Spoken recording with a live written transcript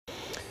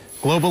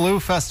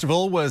GlobaLou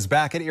Festival was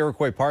back at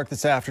Iroquois Park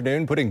this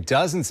afternoon, putting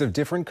dozens of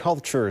different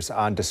cultures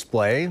on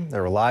display.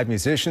 There were live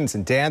musicians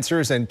and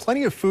dancers and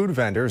plenty of food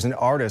vendors and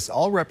artists,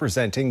 all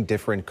representing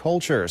different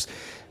cultures.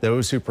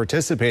 Those who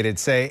participated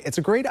say it's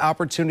a great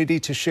opportunity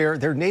to share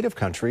their native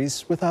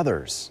countries with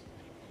others.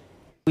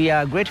 We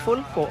are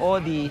grateful for all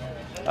the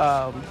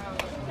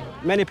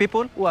many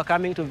people who are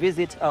coming to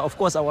visit, of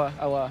course,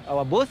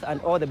 our booth and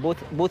all the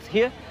booth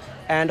here.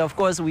 And of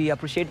course, we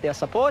appreciate their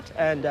support,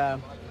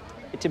 and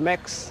it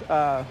makes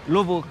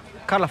Louisville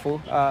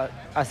colorful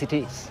as it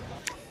is.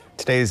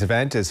 Today's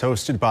event is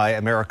hosted by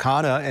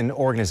Americana, an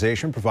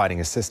organization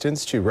providing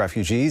assistance to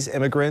refugees,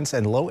 immigrants,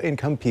 and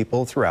low-income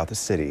people throughout the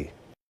city.